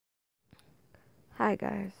Hi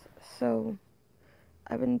guys. So,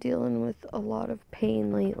 I've been dealing with a lot of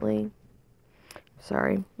pain lately.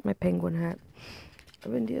 Sorry, my penguin hat.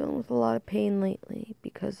 I've been dealing with a lot of pain lately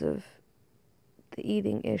because of the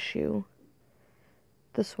eating issue.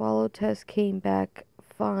 The swallow test came back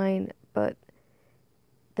fine, but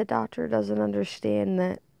the doctor doesn't understand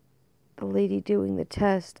that the lady doing the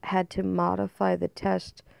test had to modify the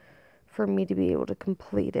test for me to be able to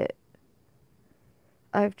complete it.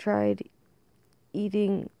 I've tried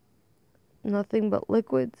eating nothing but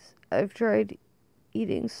liquids. I've tried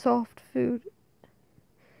eating soft food.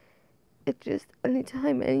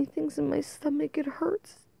 Anytime anything's in my stomach, it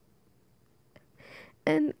hurts.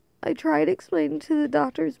 And I tried explaining to the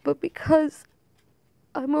doctors, but because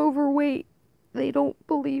I'm overweight, they don't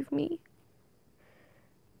believe me.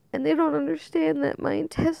 And they don't understand that my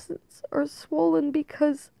intestines are swollen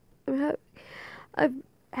because I've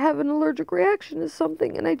have an allergic reaction to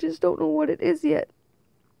something, and I just don't know what it is yet.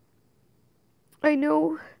 I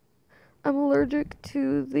know I'm allergic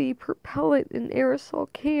to the propellant in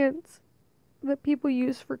aerosol cans that people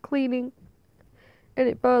use for cleaning, and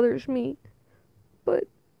it bothers me. But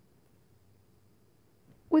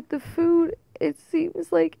with the food, it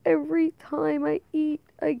seems like every time I eat,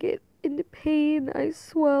 I get into pain, I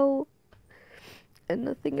swell, and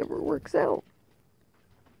nothing ever works out.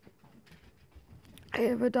 I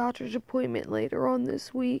have a doctor's appointment later on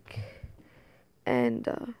this week, and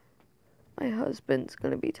my husband's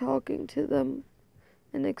going to be talking to them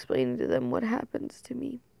and explaining to them what happens to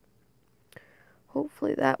me.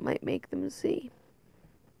 Hopefully that might make them see.